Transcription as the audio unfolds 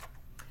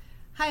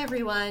Hi,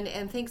 everyone,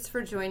 and thanks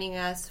for joining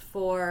us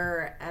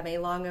for a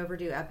long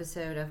overdue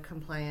episode of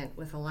Compliant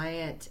with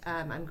Alliant.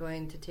 I'm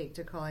going to take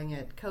to calling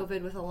it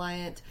COVID with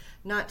Alliant,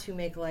 not to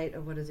make light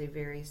of what is a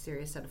very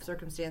serious set of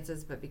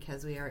circumstances, but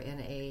because we are in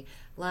a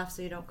laugh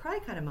so you don't cry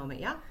kind of moment,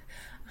 yeah?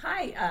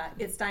 Hi,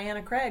 it's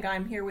Diana Craig.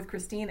 I'm here with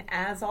Christine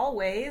as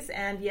always,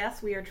 and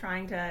yes, we are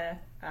trying to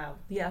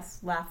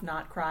laugh,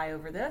 not cry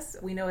over this.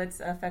 We know it's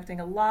affecting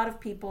a lot of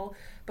people,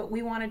 but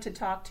we wanted to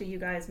talk to you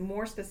guys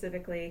more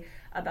specifically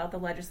about the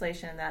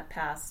legislation that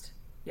passed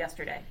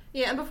yesterday.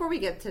 Yeah, and before we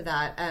get to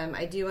that,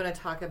 I do want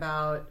to talk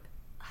about,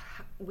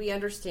 we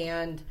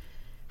understand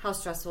how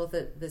stressful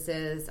this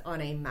is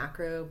on a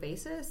macro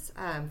basis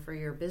for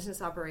your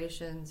business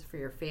operations, for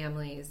your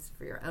families,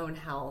 for your own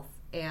health.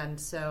 And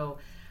so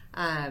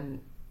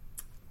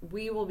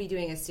we will be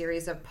doing a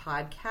series of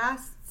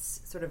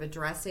podcasts sort of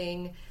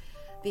addressing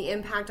the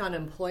impact on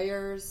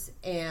employers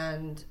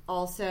and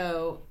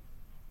also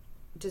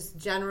just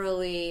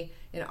generally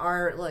in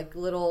our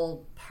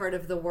little part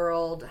of the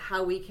world,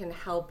 how we can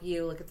help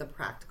you look at the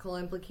practical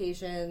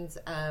implications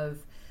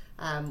of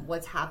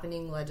what's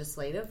happening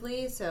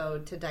legislatively.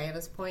 So to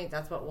Diana's point,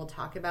 that's what we'll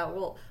talk about.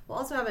 We'll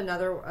also have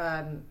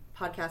another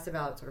podcast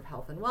about sort of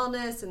health and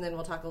wellness, and then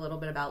we'll talk a little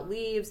bit about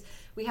leaves.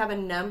 We have a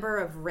number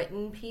of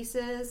written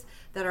pieces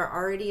that are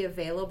already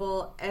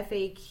available,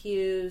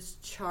 FAQs,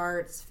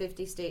 charts,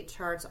 50-state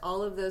charts.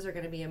 All of those are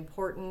going to be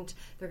important.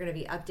 They're going to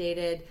be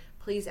updated.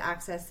 Please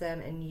access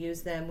them and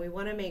use them. We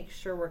want to make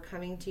sure we're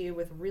coming to you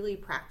with really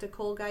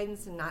practical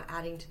guidance and not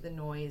adding to the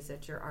noise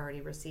that you're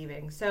already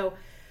receiving. So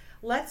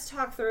let's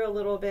talk through a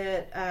little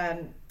bit.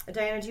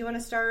 Diana, do you want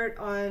to start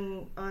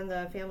on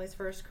the Families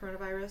First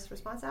Coronavirus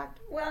Response Act?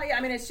 Well, yeah,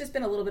 I mean, it's just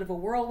been a little bit of a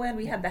whirlwind.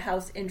 We had the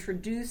House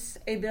introduce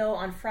a bill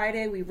on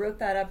Friday. We wrote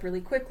that up really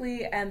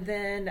quickly, and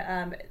then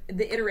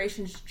the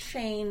iterations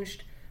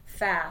changed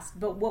fast.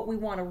 But what we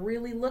want to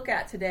really look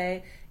at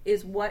today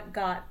is what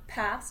got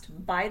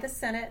passed by the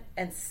Senate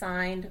and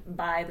signed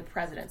by the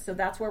President. So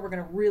that's where we're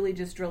going to really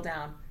just drill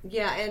down.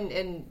 Yeah,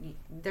 and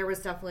there was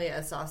definitely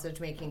a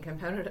sausage-making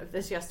component of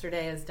this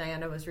yesterday as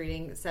Diana was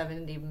reading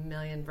 70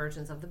 million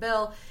versions of the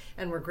bill,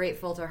 and we're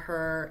grateful to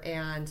her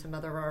and some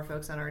other of our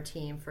folks on our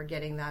team for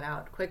getting that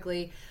out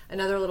quickly.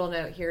 Another little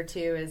note here,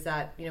 too, is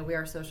that we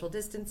are social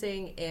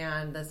distancing,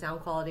 and the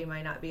sound quality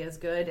might not be as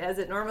good as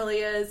it normally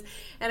is,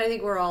 and I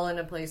think we're all in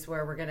a place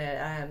where we're going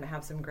to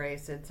have some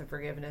grace and some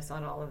forgiveness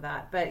on all of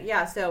that. But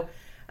yeah, so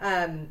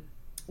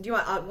do you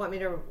want me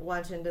to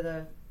launch into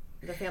the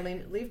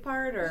family leave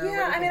part? Or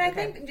yeah, I mean, I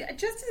think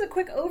just as a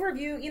quick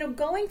overview,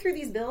 going through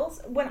these bills,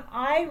 when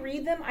I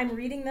read them, I'm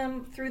reading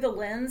them through the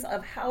lens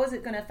of how is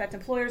it going to affect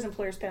employers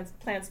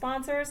plan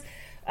sponsors.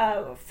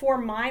 For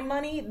my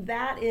money,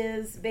 that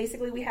is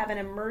basically we have an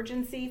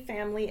Emergency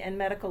Family and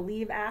Medical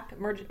Leave Act,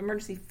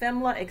 Emergency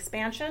FEMLA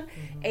expansion,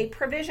 a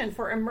provision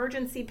for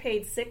emergency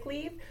paid sick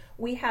leave.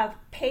 We have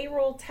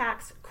payroll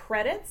tax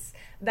credits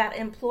that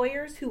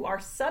employers who are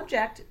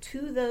subject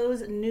to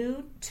those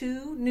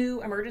two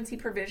new emergency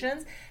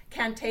provisions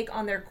can take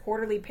on their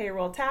quarterly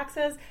payroll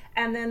taxes.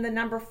 And then the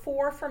number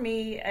 4 for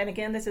me, and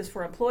again, this is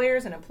for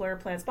employers and employer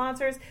plan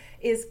sponsors,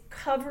 is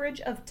coverage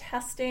of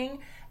testing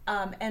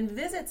and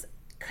visits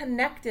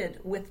connected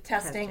with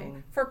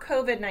testing for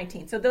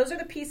COVID-19. So those are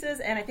the pieces,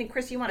 and I think,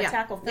 Chris, you want to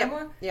tackle FEMLA?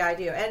 Yep. Yeah, I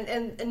do.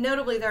 And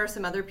notably, there are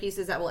some other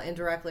pieces that will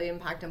indirectly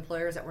impact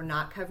employers that we're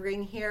not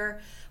covering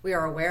here. We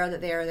are aware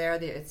that they are there.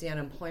 It's the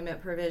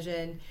unemployment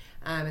provision,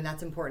 and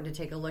that's important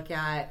to take a look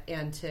at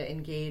and to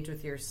engage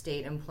with your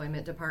state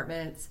employment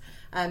departments.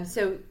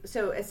 So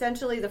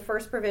essentially, the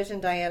first provision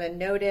Diana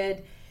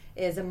noted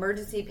is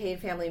emergency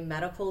paid family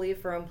medical leave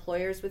for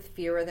employers with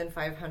fewer than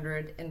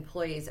 500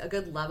 employees. A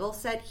good level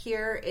set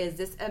here is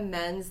this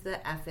amends the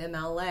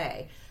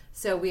FMLA.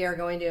 So we are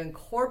going to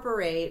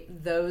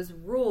incorporate those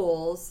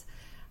rules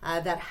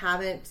that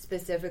haven't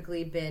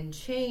specifically been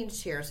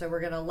changed here. So we're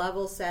going to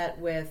level set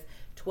with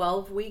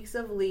 12 weeks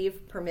of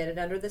leave permitted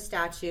under the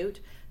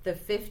statute. The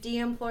 50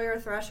 employer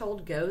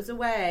threshold goes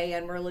away,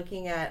 and we're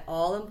looking at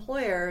all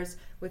employers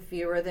with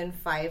fewer than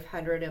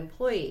 500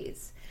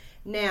 employees.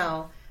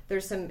 Now,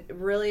 there's some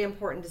really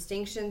important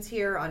distinctions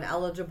here on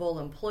eligible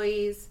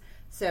employees.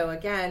 So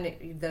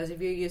again, those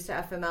of you used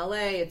to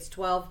FMLA, it's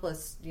 12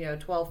 plus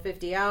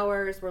 1250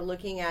 hours. We're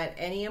looking at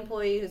any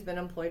employee who's been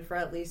employed for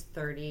at least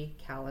 30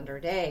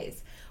 calendar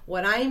days.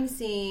 What I'm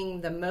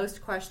seeing the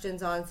most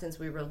questions on since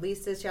we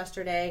released this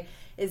yesterday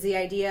is the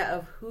idea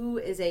of who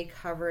is a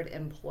covered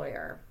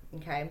employer,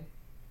 okay?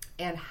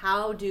 And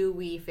how do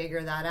we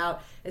figure that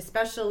out,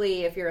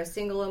 especially if you're a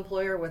single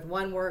employer with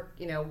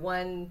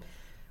one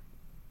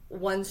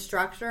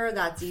structure,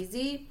 that's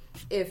easy.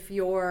 If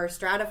you're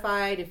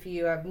stratified, if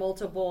you have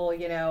multiple,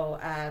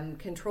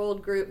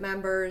 controlled group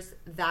members,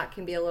 that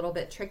can be a little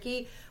bit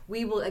tricky.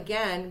 We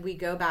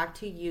go back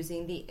to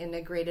using the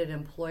integrated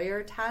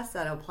employer test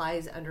that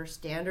applies under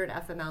standard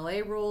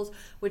FMLA rules,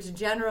 which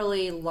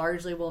generally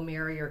largely will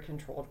mirror your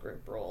controlled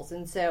group rules.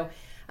 And so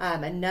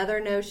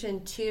Another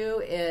notion,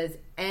 too, is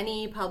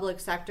any public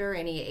sector,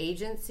 any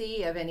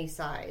agency of any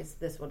size,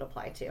 this would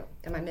apply to.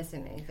 Am I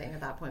missing anything at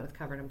that point with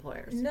covered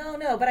employers?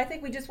 No, but I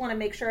think we just want to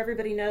make sure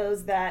everybody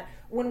knows that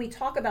when we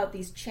talk about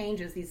these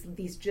changes,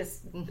 these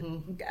just,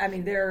 I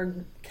mean,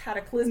 they're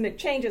cataclysmic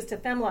changes to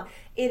FEMLA,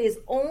 it is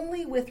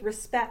only with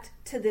respect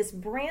to this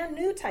brand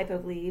new type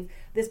of leave,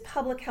 this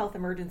public health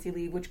emergency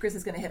leave, which Chris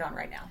is going to hit on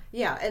right now.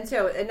 Yeah, and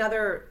so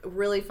another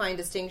really fine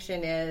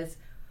distinction is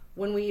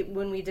when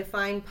we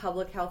define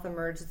public health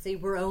emergency,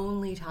 we're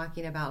only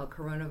talking about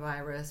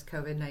coronavirus,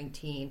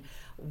 COVID-19.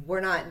 We're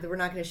not going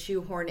to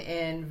shoehorn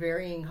in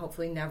varying,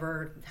 hopefully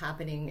never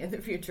happening in the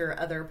future,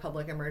 other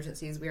public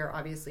emergencies. We are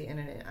obviously in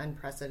an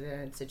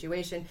unprecedented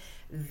situation.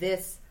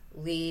 This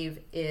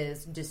leave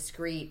is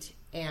discrete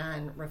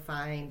and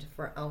refined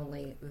for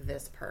only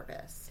this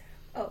purpose.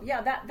 Oh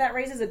yeah, that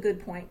raises a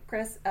good point,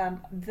 Chris.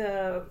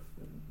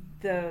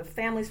 The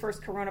Families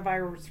First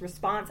Coronavirus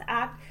Response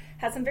Act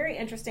has some very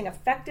interesting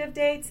effective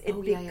dates. It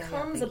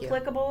becomes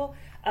applicable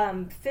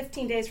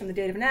 15 days from the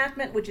date of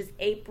enactment, which is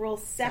April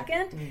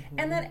 2nd.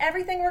 And then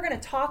everything we're going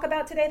to talk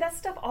about today, that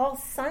stuff all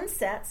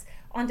sunsets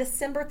on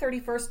December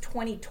 31st,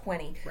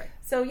 2020. Right.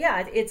 So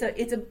yeah, it's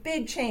a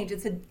big change.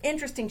 It's an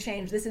interesting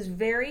change. This is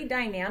very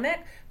dynamic,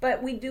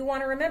 but we do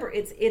want to remember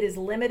it is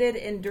limited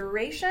in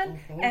duration,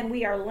 and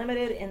we are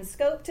limited in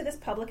scope to this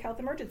public health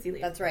emergency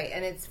leave. That's right,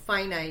 and it's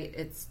finite.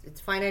 It's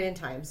finite in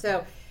time.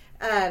 So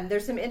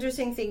there's some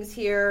interesting things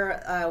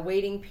here.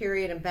 Waiting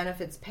period and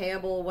benefits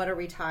payable. What are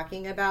we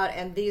talking about?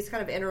 And these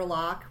kind of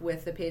interlock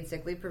with the paid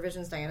sick leave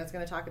provisions Diana's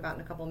going to talk about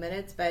in a couple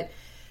minutes, but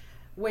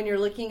when you're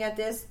looking at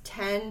this,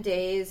 10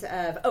 days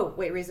of,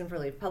 reason for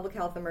leave, public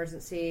health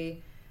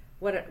emergency,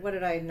 what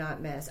did I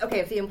not miss? Okay,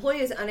 if the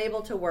employee is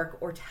unable to work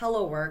or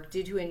telework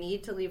due to a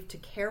need to leave to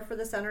care for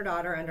the son or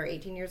daughter under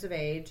 18 years of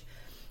age,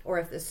 or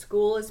if the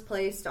school is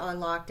placed on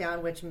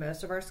lockdown, which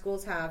most of our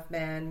schools have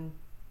been,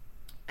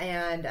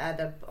 and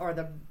the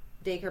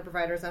daycare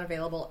provider is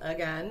unavailable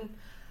again,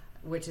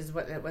 which is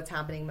what's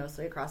happening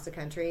mostly across the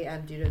country,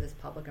 due to this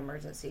public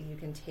emergency, you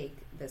can take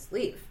this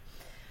leave.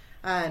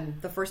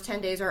 The first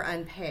 10 days are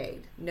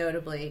unpaid,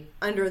 notably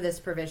under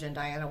this provision.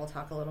 Diana will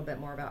talk a little bit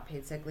more about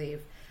paid sick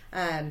leave.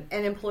 And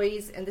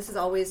employees, and this is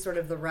always sort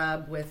of the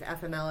rub with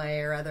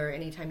FMLA or other,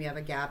 anytime you have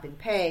a gap in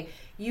pay,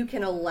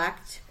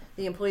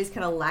 the employees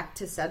can elect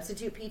to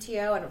substitute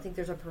PTO. I don't think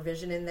there's a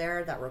provision in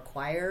there that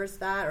requires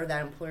that, or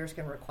that employers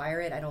can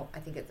require it.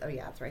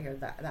 It's right here.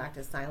 The act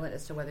is silent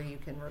as to whether you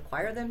can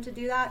require them to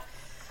do that.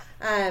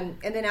 And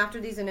then after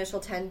these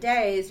initial 10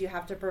 days, you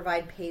have to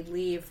provide paid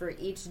leave for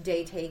each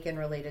day taken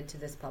related to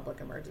this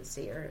public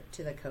emergency or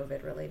to the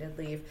COVID-related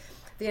leave.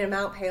 The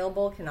amount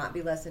payable cannot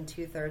be less than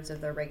 2/3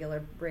 of the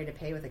regular rate of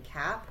pay with a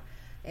cap.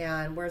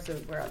 And where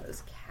are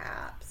those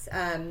caps?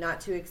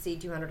 Not to exceed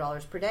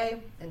 $200 per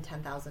day and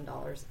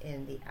 $10,000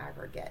 in the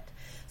aggregate.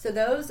 So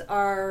those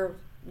are,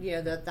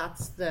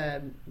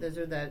 those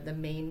are the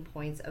main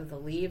points of the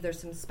leave.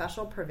 There's some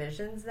special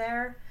provisions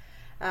there.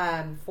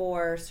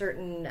 For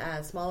certain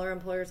smaller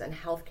employers and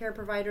healthcare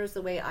providers.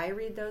 The way I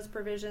read those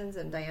provisions,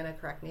 and Diana,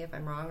 correct me if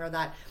I'm wrong, are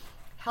that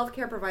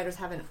healthcare providers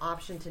have an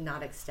option to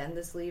not extend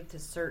this leave to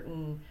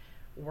certain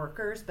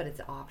workers, but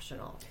it's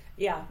optional.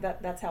 Yeah,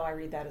 that's how I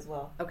read that as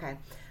well. Okay.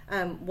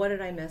 What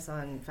did I miss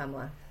on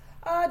FEMLA?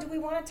 Do we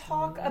want to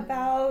talk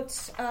about,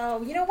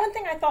 one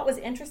thing I thought was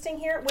interesting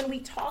here, when we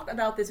talk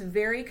about this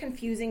very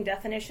confusing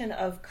definition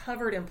of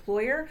covered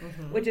employer,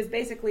 which is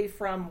basically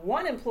from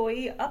one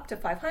employee up to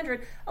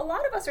 500, a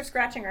lot of us are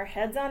scratching our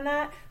heads on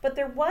that, but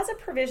there was a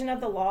provision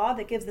of the law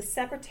that gives the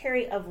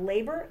Secretary of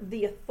Labor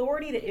the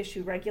authority to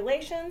issue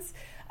regulations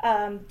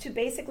to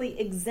basically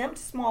exempt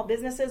small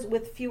businesses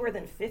with fewer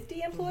than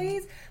 50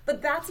 employees,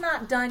 but that's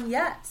not done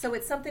yet. So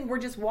it's something we're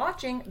just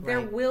watching. There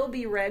will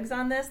be regs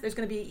on this. There's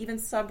going to be even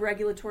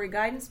sub-regulatory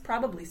guidance,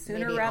 probably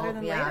sooner rather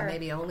than later. Yeah,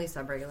 maybe only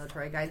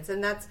sub-regulatory guidance.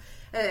 And that's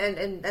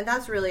and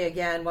that's really,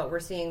 again, what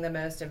we're seeing the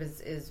most of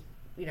is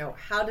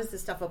how does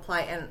this stuff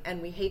apply?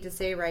 And we hate to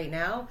say right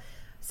now,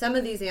 some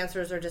of these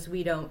answers are just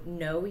we don't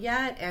know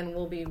yet, and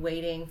we'll be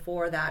waiting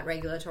for that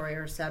regulatory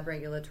or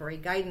sub-regulatory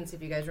guidance.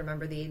 If you guys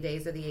remember the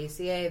days of the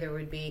ACA, there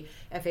would be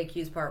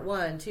FAQs Part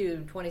 1,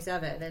 2,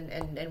 27,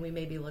 and we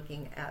may be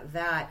looking at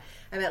that.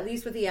 And at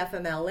least with the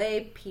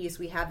FMLA piece,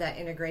 we have that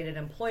integrated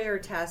employer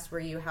test where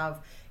you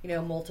have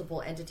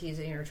multiple entities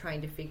and you're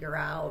trying to figure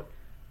out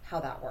how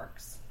that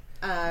works.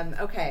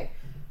 Okay.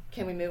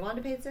 Can we move on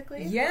to paid sick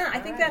leave? Yeah, I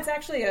think that's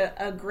actually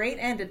a great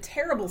and a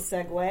terrible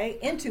segue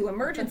into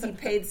emergency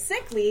paid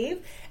sick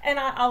leave, and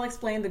I'll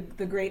explain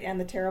the great and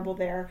the terrible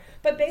there.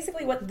 But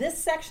basically what this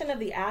section of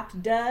the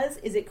Act does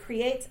is it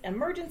creates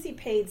emergency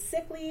paid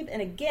sick leave, and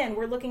again,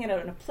 we're looking at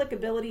an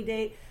applicability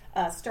date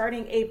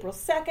starting April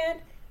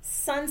 2nd,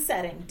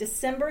 sunsetting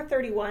December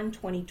 31,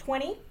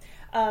 2020.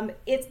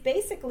 It's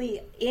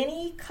basically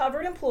any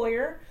covered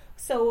employer,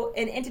 so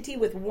an entity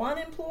with one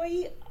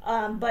employee,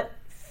 but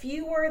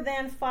fewer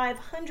than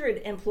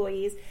 500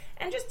 employees.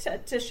 And just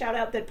to shout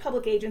out that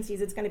public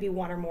agencies, it's going to be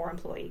one or more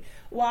employee.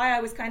 Why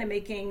I was kind of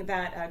making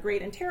that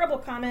great and terrible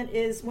comment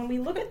is when we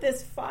look at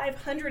this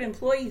 500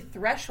 employee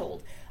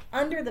threshold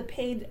under the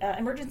paid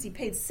emergency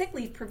paid sick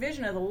leave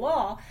provision of the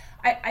law,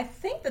 I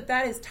think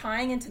that is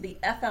tying into the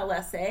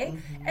FLSA,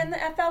 and the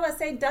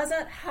FLSA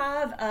doesn't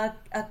have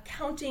a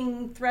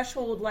counting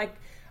threshold like.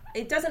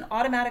 It doesn't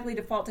automatically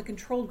default to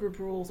control group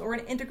rules or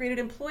an integrated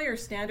employer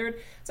standard.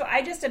 So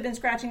I just have been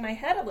scratching my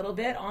head a little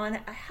bit on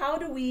how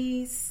do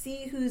we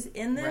see who's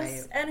in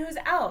this and who's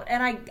out.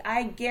 And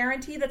I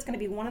guarantee that's going to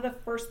be one of the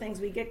first things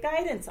we get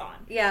guidance on.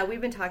 Yeah, we've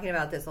been talking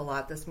about this a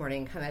lot this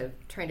morning, kind of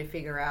trying to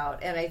figure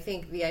out. And I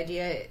think the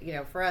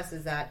idea, for us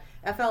is that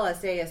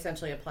FLSA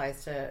essentially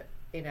applies to,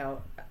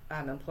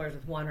 employers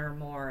with one or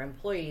more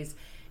employees.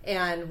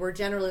 And we're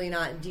generally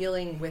not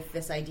dealing with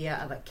this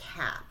idea of a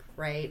cap,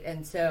 right?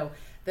 And so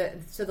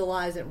the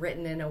law isn't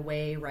written in a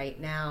way right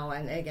now,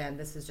 and again,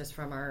 this is just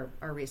from our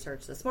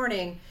research this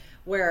morning,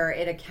 where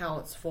it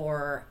accounts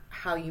for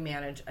how you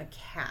manage a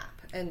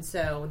cap. And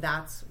so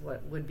that's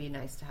what would be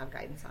nice to have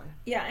guidance on.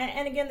 Yeah,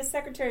 and again, the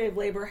Secretary of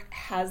Labor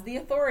has the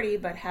authority,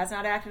 but has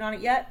not acted on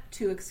it yet,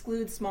 to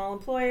exclude small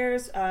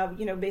employers,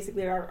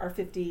 basically our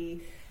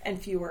 50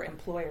 and fewer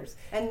employers.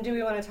 And do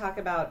we want to talk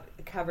about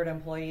covered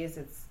employees?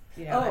 It's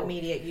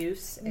immediate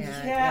use.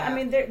 I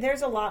mean,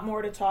 there's a lot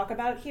more to talk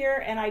about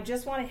here, and I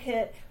just want to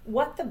hit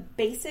what the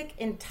basic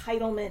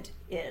entitlement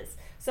is.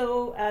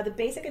 So the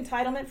basic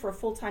entitlement for a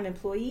full-time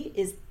employee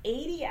is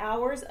 80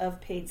 hours of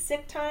paid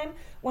sick time.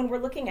 When we're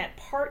looking at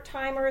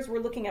part-timers, we're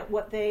looking at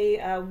what they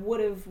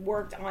would have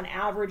worked on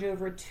average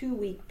over a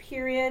 2-week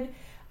period.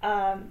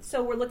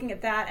 So we're looking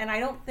at that, and I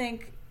don't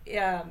think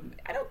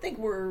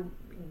we're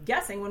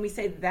guessing when we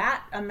say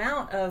that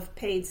amount of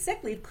paid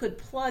sick leave could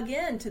plug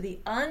into the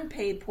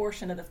unpaid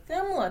portion of the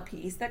FMLA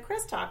piece that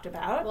Chris talked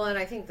about. Well, and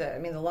I think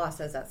the law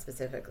says that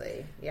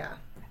specifically, yeah.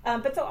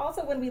 But so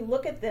also when we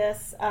look at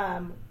this,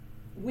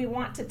 we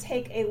want to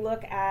take a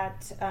look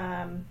at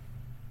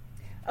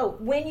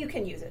when you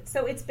can use it.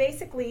 So it's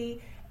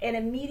basically an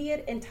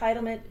immediate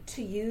entitlement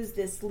to use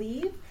this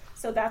leave.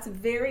 So that's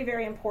very,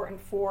 very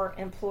important for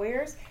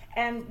employers.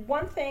 And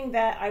one thing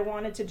that I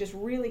wanted to just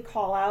really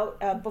call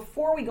out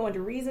before we go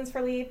into reasons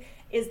for leave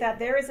is that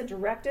there is a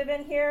directive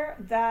in here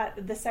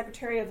that the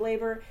Secretary of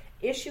Labor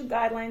issue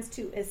guidelines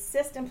to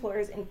assist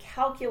employers in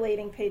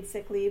calculating paid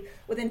sick leave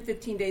within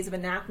 15 days of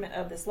enactment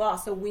of this law.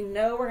 So we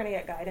know we're going to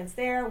get guidance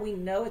there. We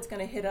know it's going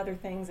to hit other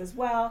things as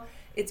well.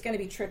 It's going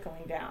to be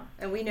trickling down.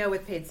 And we know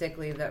with paid sick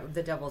leave that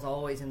the devil's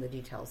always in the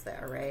details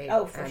there, right?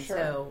 Oh, for sure.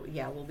 So,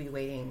 yeah, we'll be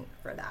waiting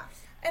for that.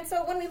 And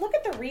so when we look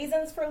at the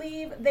reasons for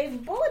leave,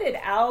 they've bulleted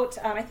out,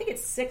 I think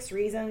it's 6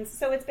 reasons.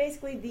 So it's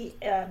basically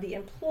the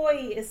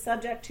employee is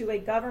subject to a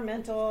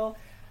governmental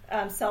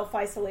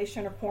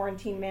self-isolation or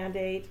quarantine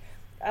mandate.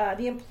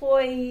 The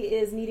employee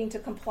is needing to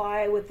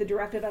comply with the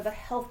directive of a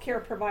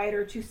healthcare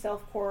provider to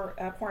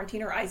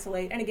self-quarantine or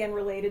isolate, and again,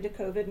 related to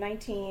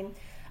COVID-19.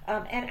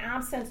 And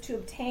absence to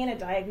obtain a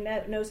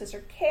diagnosis or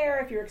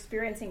care if you're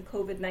experiencing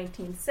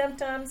COVID-19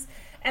 symptoms.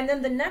 And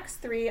then the next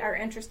 3 are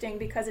interesting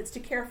because it's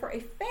to care for a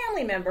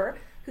family member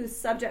who's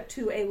subject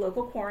to a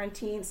local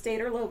quarantine,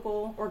 state or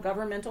local or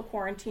governmental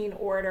quarantine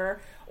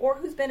order, or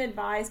who's been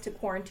advised to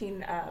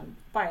quarantine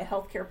by a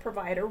healthcare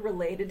provider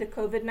related to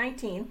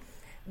COVID-19.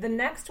 The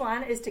next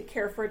one is to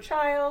care for a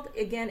child,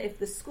 again, if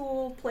the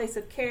school, place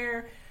of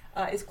care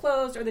is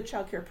closed or the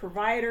child care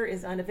provider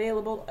is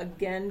unavailable,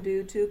 again,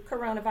 due to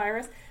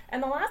coronavirus.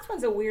 And the last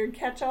one's a weird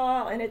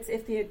catch-all, and it's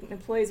if the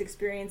employee is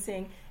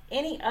experiencing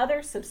any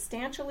other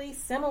substantially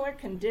similar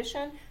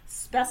condition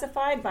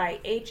specified by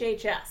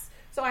HHS.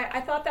 So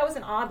I thought that was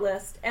an odd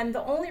list, and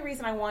the only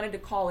reason I wanted to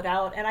call it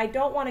out, and I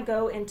don't want to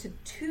go into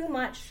too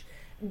much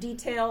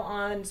detail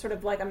on sort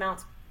of like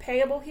amounts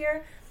payable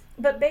here,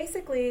 but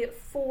basically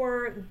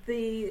for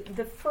the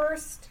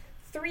first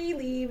 3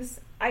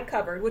 leaves I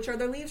covered, which are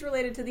the leaves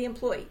related to the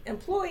employee.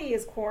 Employee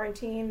is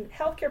quarantined.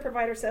 Healthcare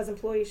provider says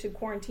employee should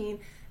quarantine.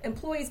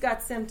 Employee's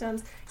got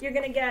symptoms. You're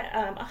going to get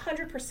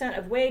 100%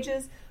 of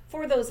wages.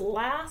 For those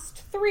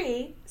last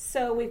 3,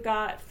 so we've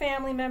got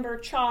family member,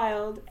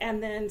 child,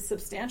 and then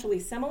substantially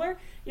similar,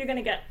 you're going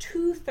to get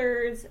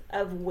 2/3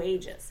 of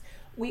wages.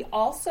 We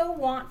also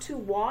want to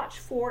watch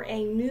for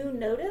a new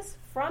notice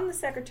from the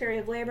Secretary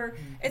of Labor.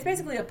 It's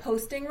basically a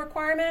posting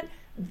requirement.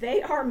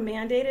 They are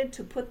mandated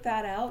to put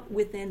that out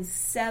within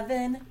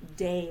 7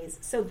 days.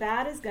 So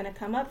that is going to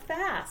come up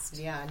fast.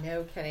 Yeah,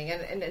 no kidding.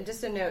 And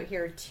just a note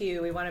here,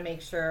 too, we want to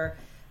make sure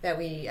that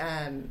we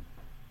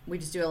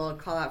just do a little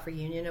call out for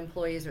union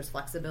employees. There's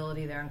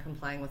flexibility there in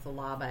complying with the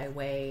law by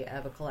way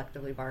of a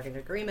collectively bargained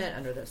agreement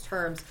under those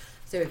terms.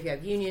 So if you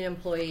have union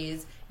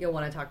employees, you'll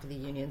want to talk to the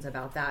unions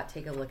about that.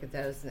 Take a look at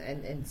those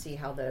and see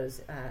how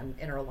those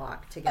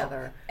interlock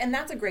together. And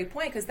that's a great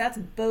point because that's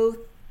both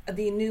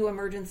the new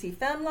emergency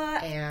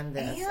FMLA and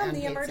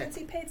the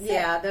emergency paid sick.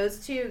 Yeah,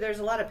 those two. There's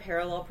a lot of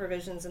parallel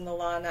provisions in the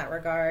law in that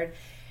regard.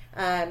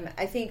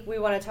 I think we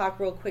want to talk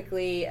real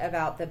quickly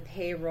about the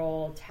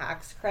payroll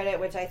tax credit,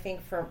 which I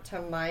think,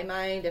 to my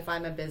mind, if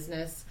I'm a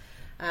business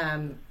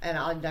and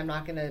I'm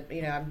not going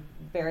to,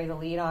 bury the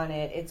lead on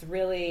it. It's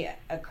really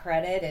a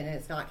credit, and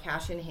it's not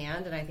cash in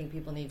hand, and I think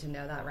people need to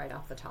know that right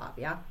off the top,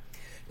 yeah?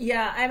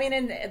 Yeah, I mean,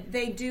 and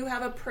they do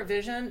have a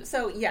provision.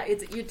 So, yeah,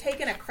 you're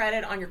taking a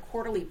credit on your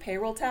quarterly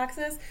payroll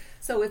taxes.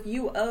 So if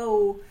you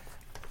owe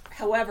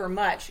however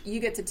much,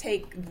 you get to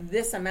take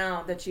this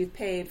amount that you've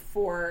paid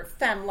for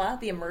FEMLA,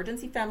 the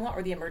emergency FEMLA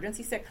or the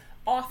emergency sick,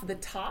 off the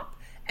top.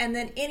 And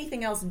then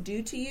anything else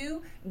due to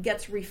you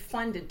gets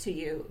refunded to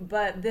you.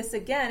 But this,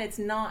 again, it's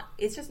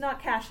just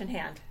not cash in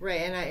hand.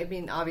 Right, and I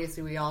mean,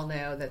 obviously we all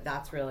know that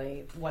that's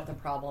really what the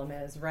problem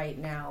is right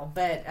now.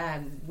 But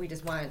we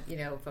just want,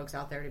 folks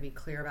out there to be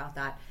clear about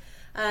that.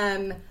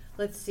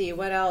 Let's see,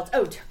 what else?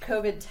 Oh,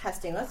 COVID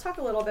testing. Let's talk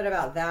a little bit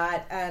about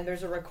that.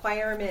 There's a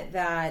requirement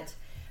that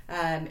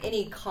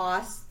any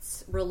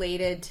costs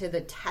related to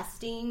the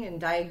testing and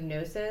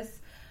diagnosis,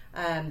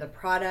 the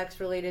products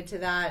related to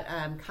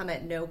that come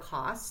at no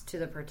cost to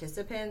the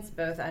participants,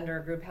 both under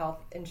group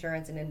health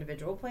insurance and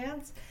individual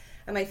plans.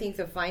 I think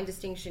the fine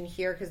distinction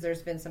here, because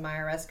there's been some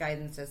IRS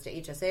guidance as to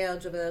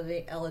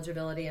HSA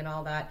eligibility and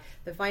all that,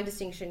 the fine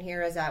distinction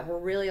here is that we're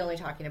really only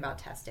talking about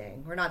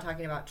testing. We're not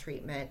talking about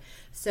treatment.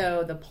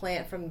 So the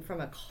plan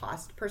from a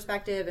cost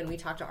perspective, and we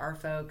talked to our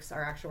folks,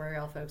 our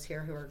actuarial folks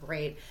here who are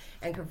great,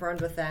 and confirmed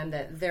with them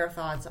that their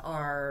thoughts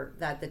are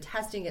that the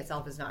testing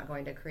itself is not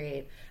going to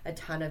create a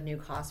ton of new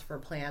costs for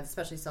plans,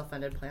 especially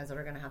self-funded plans that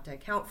are going to have to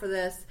account for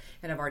this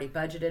and have already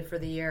budgeted for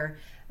the year.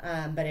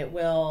 But it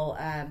will,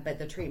 but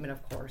the treatment,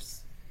 of course,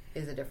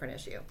 is a different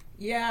issue.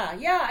 Yeah.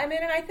 I mean,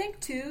 and I think,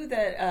 too,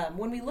 that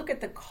when we look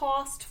at the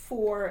cost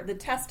for the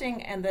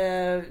testing and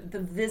the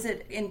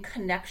visit in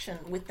connection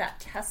with that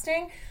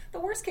testing, the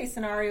worst case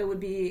scenario would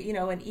be,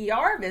 an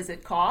ER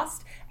visit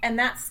cost, and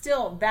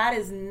that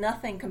is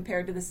nothing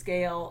compared to the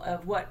scale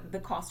of what the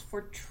cost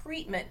for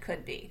treatment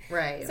could be.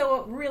 Right.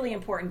 So a really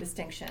important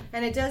distinction.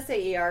 And it does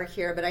say ER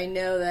here, but I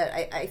know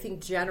that I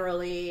think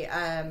generally,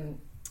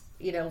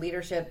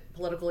 leadership,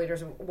 political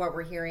leaders, what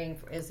we're hearing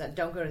is that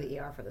don't go to the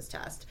ER for this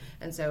test.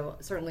 And so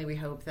certainly we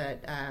hope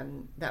that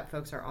that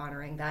folks are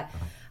honoring that.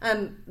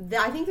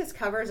 I think this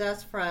covers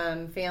us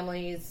from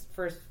Families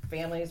First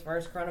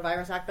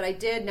Coronavirus Act. But I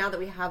did, now that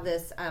we have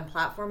this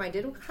platform, I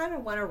did kind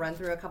of want to run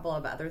through a couple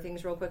of other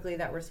things real quickly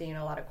that we're seeing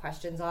a lot of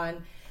questions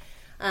on.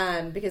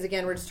 Because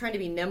again, we're just trying to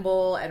be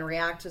nimble and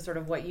react to sort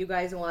of what you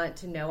guys want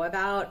to know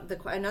about.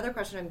 Another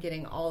question I'm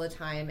getting all the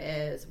time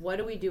is, what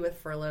do we do with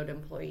furloughed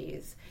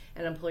employees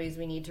and employees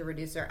we need to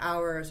reduce their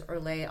hours or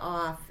lay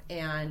off?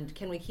 And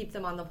can we keep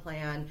them on the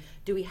plan?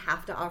 Do we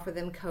have to offer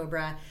them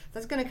COBRA?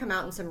 That's going to come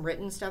out in some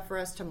written stuff for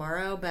us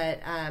tomorrow, but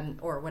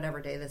or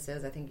whatever day this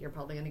is. I think you're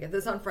probably going to get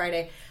this on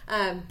Friday.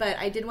 But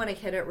I did want to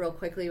hit it real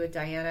quickly with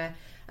Diana.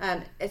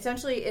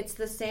 Essentially, it's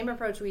the same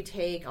approach we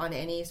take on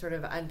any sort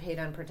of unpaid,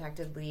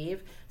 unprotected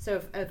leave.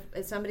 So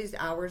if somebody's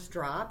hours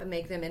drop and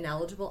make them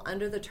ineligible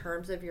under the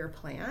terms of your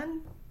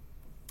plan,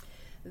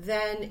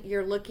 then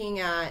you're looking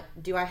at,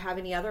 do I have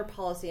any other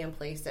policy in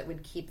place that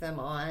would keep them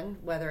on,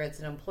 whether it's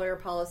an employer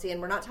policy?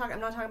 And I'm not talking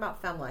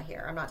about FEMLA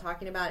here. I'm not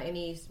talking about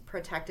any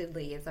protected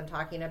leaves. I'm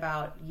talking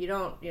about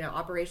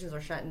operations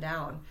are shutting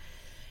down.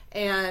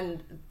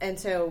 And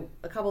so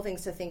a couple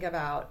things to think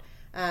about.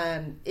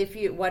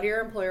 What do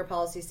your employer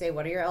policies say?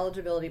 What do your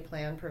eligibility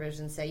plan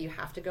provisions say? You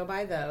have to go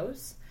by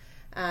those.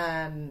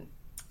 And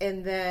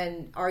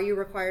then, are you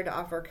required to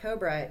offer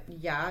COBRA?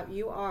 Yeah,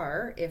 you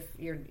are.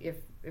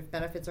 If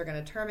benefits are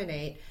going to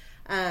terminate.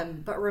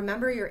 But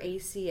remember, your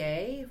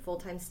ACA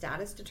full-time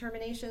status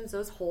determinations,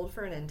 those hold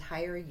for an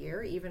entire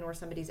year, even where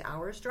somebody's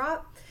hours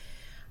drop.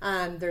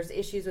 There's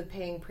issues with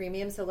paying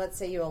premiums. So let's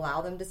say you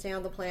allow them to stay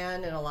on the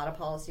plan, and a lot of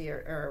policy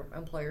or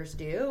employers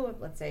do.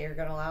 Let's say you're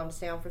going to allow them to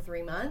stay on for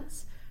 3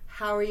 months.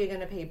 How are you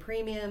going to pay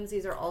premiums?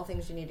 These are all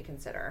things you need to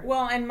consider.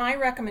 Well, and my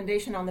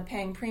recommendation on the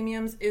paying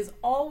premiums is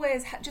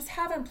always just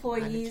have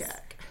employees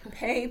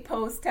pay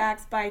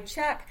post-tax by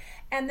check.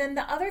 And then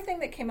the other thing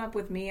that came up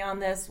with me on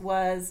this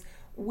was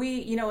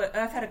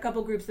I've had a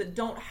couple groups that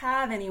don't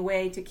have any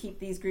way to keep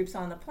these groups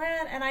on the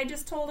plan, and I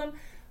just told them,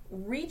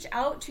 reach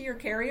out to your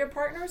carrier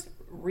partners,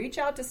 reach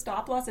out to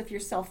Stop Loss if you're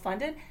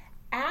self-funded,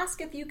 ask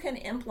if you can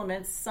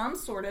implement some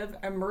sort of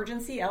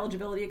emergency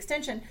eligibility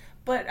extension.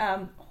 But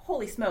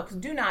holy smokes,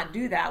 do not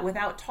do that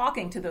without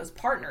talking to those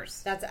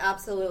partners. That's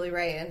absolutely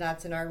right, and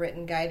that's in our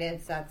written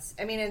guidance.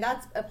 And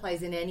that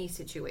applies in any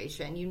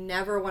situation. You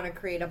never want to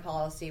create a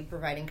policy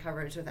providing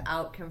coverage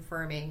without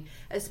confirming,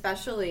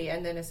 especially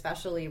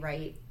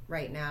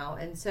right now.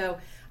 And so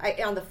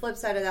on the flip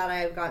side of that,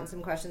 I've gotten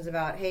some questions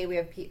about, hey, we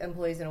have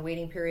employees in a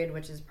waiting period,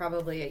 which is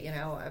probably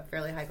a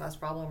fairly high class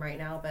problem right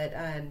now, but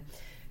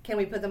can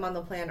we put them on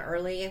the plan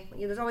early?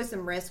 There's always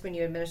some risk when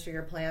you administer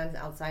your plans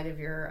outside of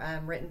your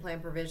written plan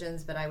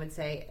provisions, but I would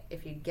say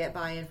if you get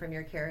buy-in from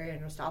your carrier and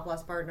your stop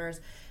loss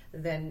partners,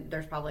 then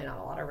there's probably not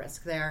a lot of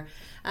risk there.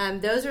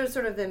 Those are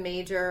sort of the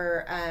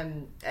major.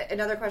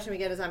 Another question we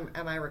get is, am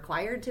I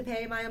required to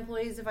pay my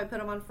employees if I put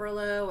them on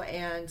furlough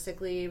and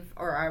sick leave,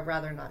 or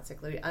rather not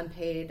sick leave,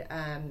 unpaid?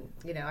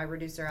 I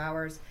reduce their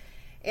hours.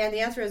 And the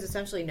answer is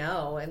essentially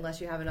no, unless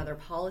you have another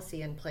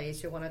policy in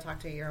place. You'll want to talk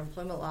to your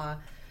employment law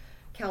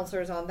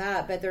counselors on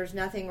that. But there's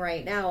nothing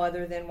right now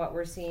other than what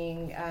we're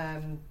seeing,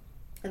 and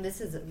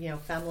this is,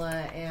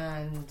 FEMLA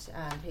and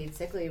paid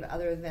sick leave.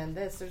 Other than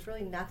this, there's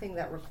really nothing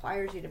that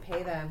requires you to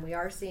pay them. We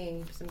are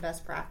seeing some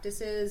best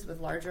practices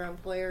with larger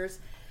employers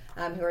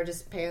who are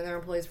just paying their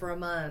employees for a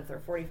month or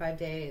 45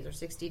 days or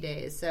 60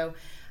 days. So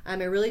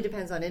it really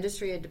depends on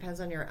industry. It depends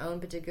on your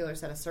own particular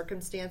set of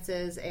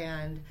circumstances,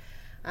 and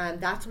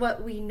that's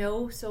what we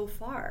know so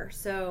far.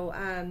 So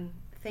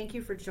thank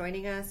you for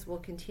joining us. We'll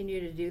continue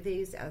to do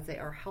these as they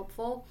are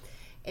helpful.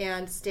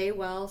 And stay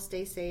well,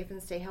 stay safe,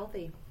 and stay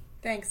healthy.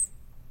 Thanks.